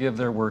purpose to give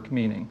their work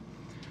meaning.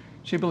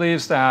 She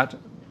believes that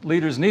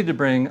leaders need to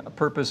bring a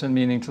purpose and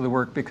meaning to the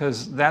work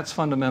because that's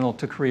fundamental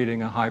to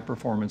creating a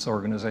high-performance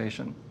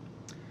organization.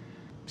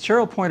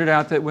 Cheryl pointed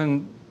out that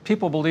when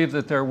people believe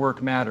that their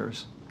work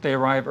matters, they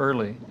arrive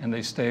early and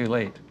they stay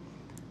late.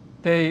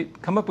 They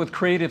come up with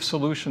creative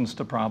solutions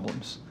to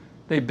problems.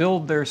 They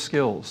build their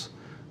skills.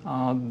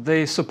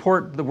 They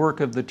support the work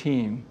of the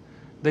team.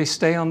 They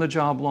stay on the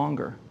job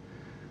longer.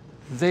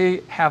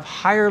 They have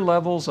higher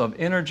levels of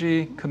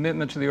energy,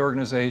 commitment to the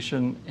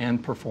organization,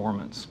 and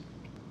performance.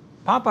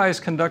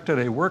 Popeyes conducted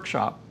a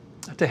workshop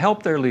to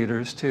help their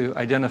leaders to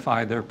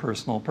identify their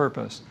personal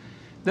purpose.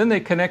 Then they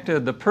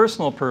connected the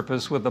personal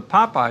purpose with the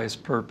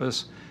Popeyes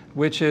purpose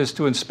which is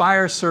to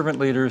inspire servant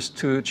leaders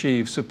to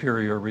achieve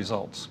superior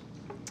results.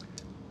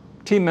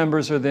 Team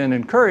members are then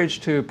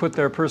encouraged to put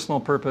their personal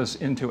purpose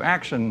into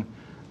action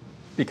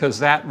because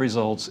that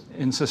results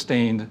in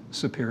sustained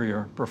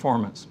superior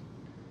performance.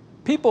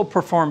 People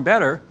perform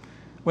better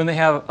when they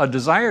have a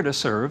desire to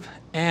serve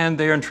and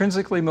they are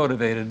intrinsically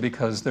motivated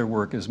because their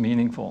work is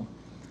meaningful.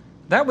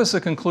 That was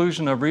the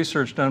conclusion of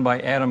research done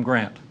by Adam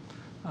Grant,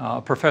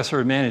 a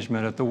professor of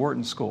management at the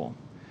Wharton School.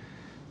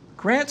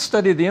 Grant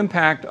studied the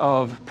impact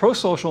of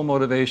prosocial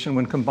motivation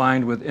when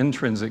combined with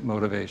intrinsic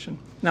motivation.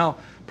 Now,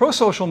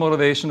 prosocial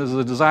motivation is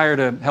the desire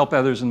to help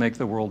others and make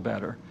the world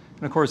better.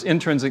 And of course,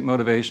 intrinsic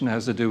motivation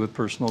has to do with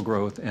personal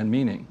growth and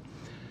meaning.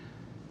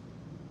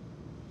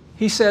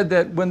 He said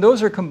that when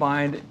those are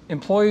combined,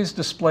 employees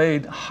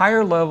displayed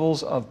higher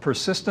levels of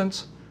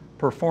persistence,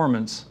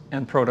 performance,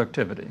 and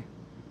productivity,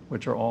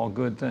 which are all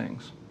good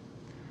things.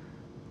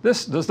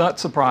 This does not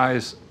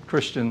surprise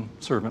Christian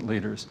servant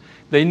leaders.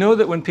 They know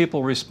that when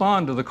people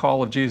respond to the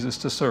call of Jesus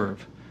to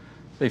serve,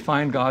 they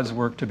find God's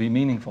work to be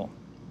meaningful,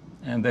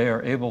 and they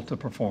are able to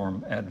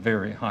perform at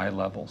very high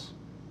levels.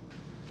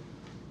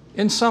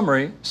 In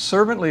summary,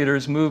 servant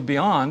leaders move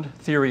beyond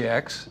theory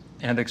X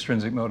and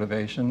extrinsic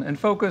motivation and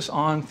focus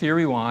on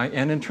theory Y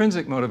and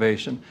intrinsic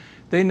motivation.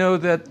 They know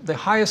that the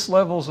highest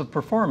levels of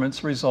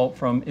performance result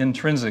from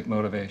intrinsic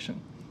motivation.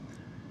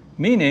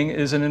 Meaning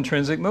is an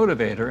intrinsic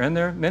motivator, and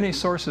there are many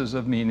sources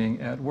of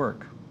meaning at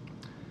work.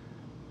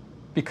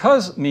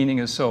 Because meaning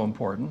is so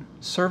important,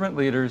 servant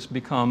leaders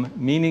become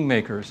meaning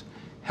makers,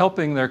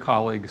 helping their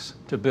colleagues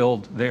to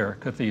build their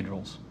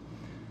cathedrals.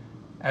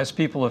 As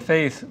people of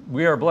faith,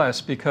 we are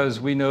blessed because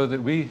we know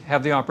that we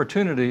have the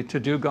opportunity to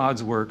do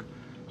God's work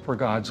for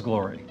God's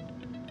glory.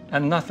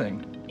 And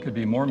nothing could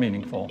be more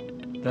meaningful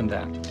than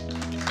that.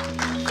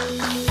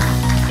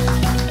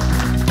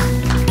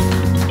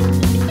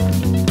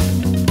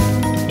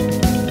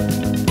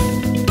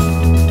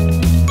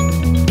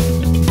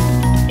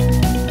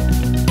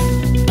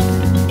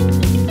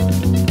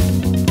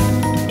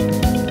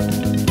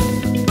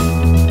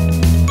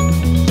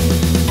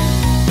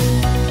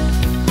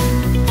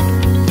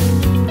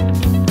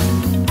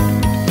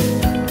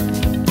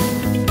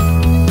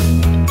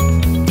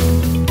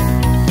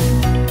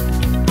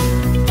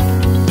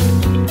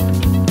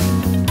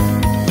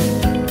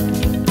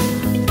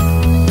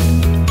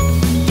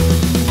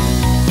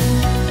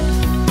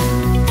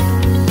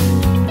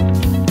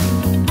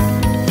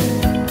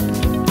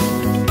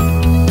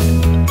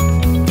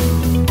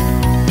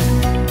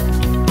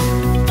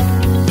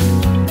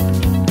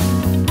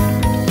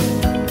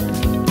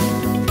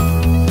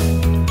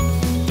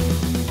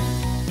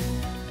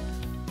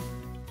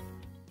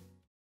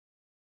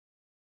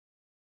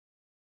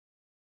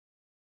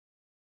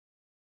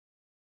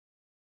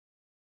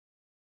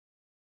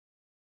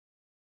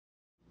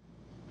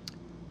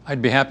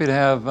 I'd be happy to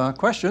have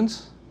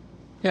questions.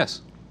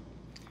 Yes?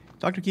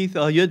 Dr. Keith,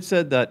 you had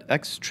said that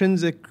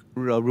extrinsic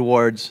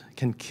rewards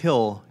can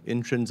kill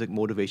intrinsic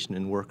motivation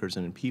in workers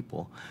and in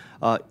people.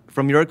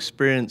 From your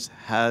experience,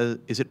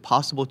 is it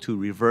possible to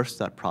reverse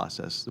that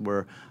process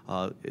where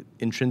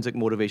intrinsic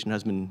motivation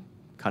has been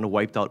kind of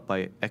wiped out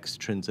by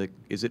extrinsic?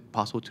 Is it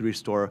possible to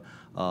restore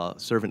a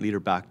servant leader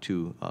back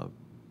to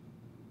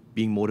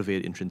being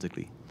motivated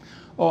intrinsically?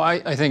 Oh,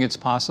 I think it's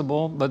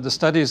possible, but the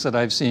studies that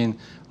I've seen,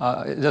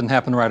 it doesn't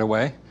happen right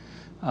away.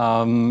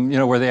 You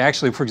know, where they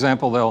actually, for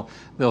example,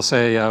 they'll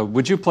say,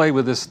 would you play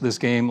with this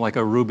game like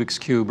a Rubik's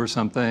Cube or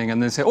something?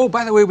 And they say, oh,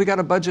 by the way, we got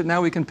a budget,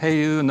 now we can pay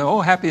you. And they're,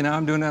 oh, happy now,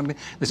 I'm doing that.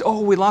 They say, oh,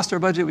 we lost our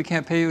budget, we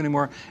can't pay you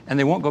anymore. And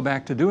they won't go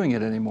back to doing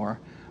it anymore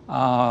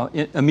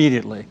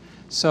immediately.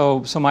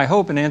 So my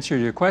hope and answer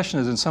to your question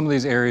is in some of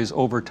these areas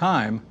over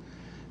time,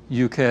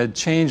 you could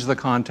change the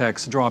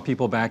context, draw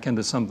people back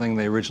into something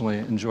they originally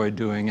enjoyed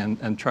doing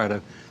and try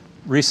to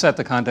reset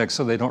the context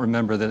so they don't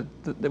remember that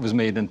it was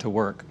made into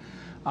work.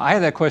 I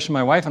had that question,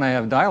 my wife and I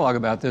have dialogue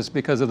about this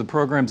because of the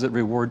programs that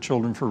reward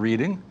children for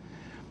reading.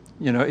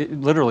 You know,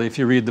 literally, if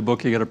you read the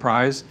book, you get a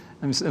prize.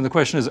 And the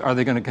question is, are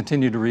they going to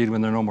continue to read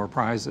when there are no more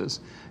prizes?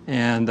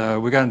 And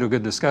we got into a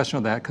good discussion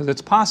of that because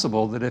it's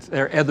possible that if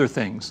there are other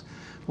things,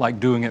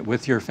 like doing it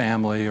with your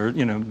family or,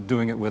 you know,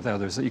 doing it with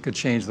others, that you could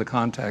change the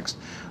context.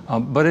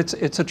 But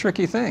it's a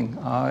tricky thing.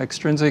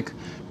 Extrinsic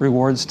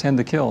rewards tend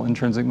to kill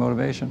intrinsic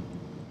motivation.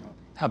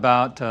 How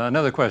about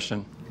another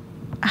question?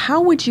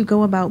 How would you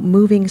go about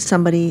moving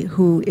somebody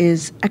who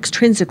is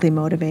extrinsically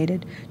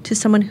motivated to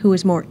someone who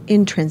is more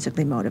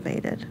intrinsically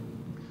motivated?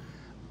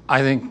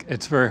 I think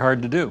it's very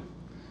hard to do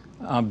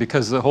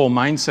because the whole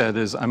mindset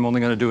is I'm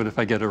only going to do it if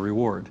I get a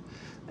reward.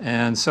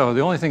 And so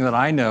the only thing that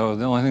I know,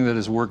 the only thing that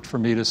has worked for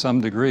me to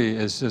some degree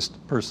is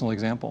just personal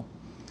example.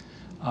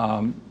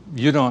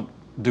 You don't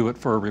do it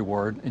for a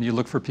reward, and you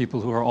look for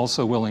people who are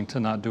also willing to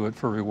not do it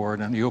for a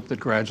reward, and you hope that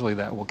gradually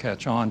that will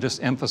catch on.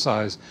 Just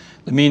emphasize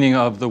the meaning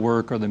of the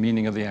work or the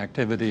meaning of the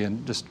activity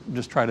and just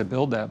try to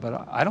build that.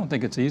 But I don't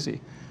think it's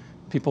easy.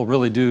 People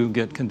really do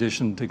get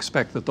conditioned to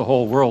expect that the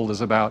whole world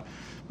is about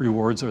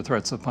rewards or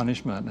threats of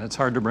punishment. And it's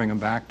hard to bring them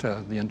back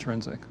to the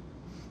intrinsic.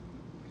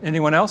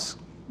 Anyone else?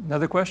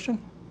 Another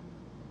question?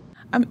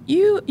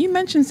 You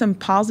mentioned some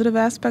positive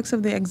aspects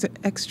of the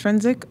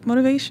extrinsic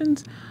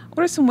motivations.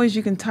 What are some ways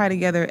you can tie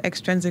together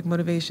extrinsic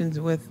motivations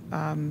with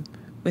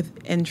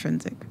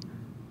intrinsic?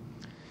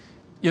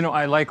 You know,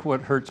 I like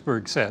what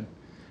Hertzberg said.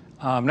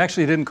 And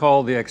actually, he didn't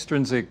call the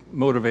extrinsic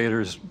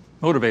motivators,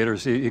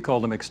 he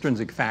called them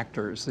extrinsic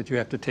factors that you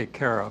have to take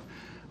care of.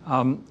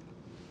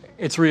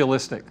 It's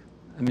realistic.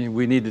 I mean,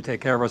 we need to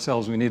take care of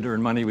ourselves, we need to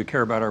earn money, we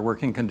care about our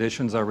working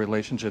conditions, our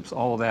relationships,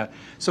 all of that.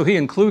 So he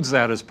includes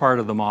that as part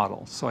of the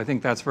model. So I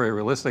think that's very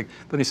realistic.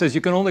 But he says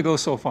you can only go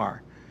so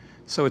far.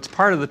 So it's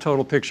part of the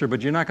total picture,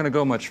 but you're not going to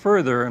go much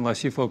further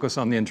unless you focus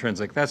on the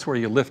intrinsic. That's where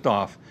you lift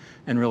off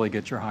and really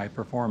get your high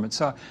performance.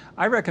 So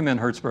I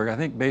recommend Hertzberg. I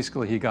think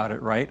basically he got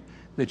it right,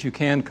 that you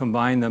can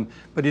combine them,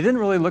 but he didn't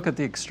really look at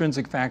the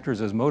extrinsic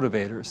factors as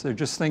motivators. They're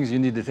just things you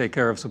need to take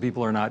care of so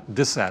people are not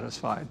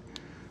dissatisfied.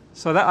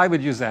 So that, I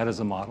would use that as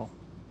a model.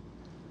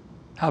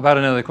 How about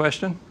another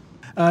question?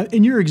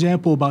 In your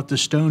example about the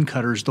stone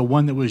cutters, the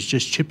one that was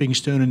just chipping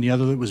stone and the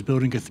other that was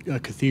building a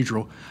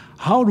cathedral,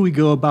 how do we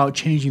go about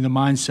changing the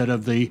mindset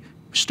of the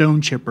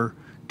stone chipper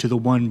to the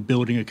one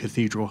building a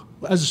cathedral?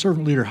 As a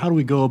servant leader, how do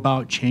we go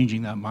about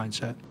changing that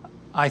mindset?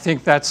 I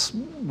think that's,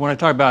 when I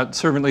talk about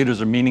servant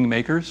leaders or meaning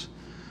makers,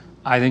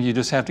 I think you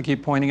just have to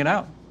keep pointing it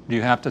out.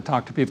 You have to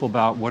talk to people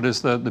about what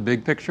is the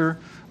big picture,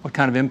 what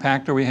kind of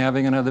impact are we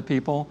having on other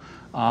people.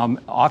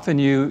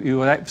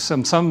 Often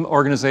some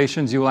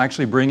organizations, you will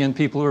actually bring in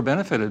people who are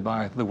benefited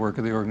by the work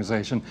of the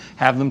organization,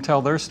 have them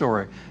tell their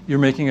story. You're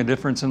making a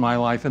difference in my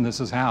life and this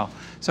is how.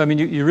 So I mean,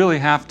 you really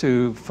have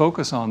to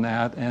focus on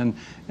that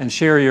and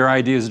share your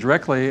ideas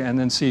directly and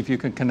then see if you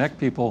can connect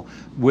people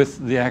with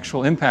the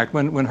actual impact.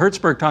 When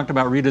Hertzberg talked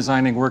about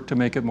redesigning work to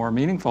make it more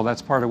meaningful,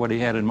 that's part of what he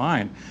had in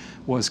mind,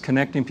 was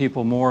connecting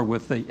people more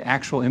with the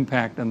actual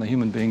impact on the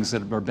human beings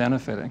that are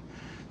benefiting.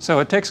 So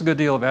it takes a good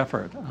deal of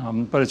effort,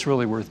 but it's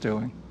really worth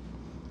doing.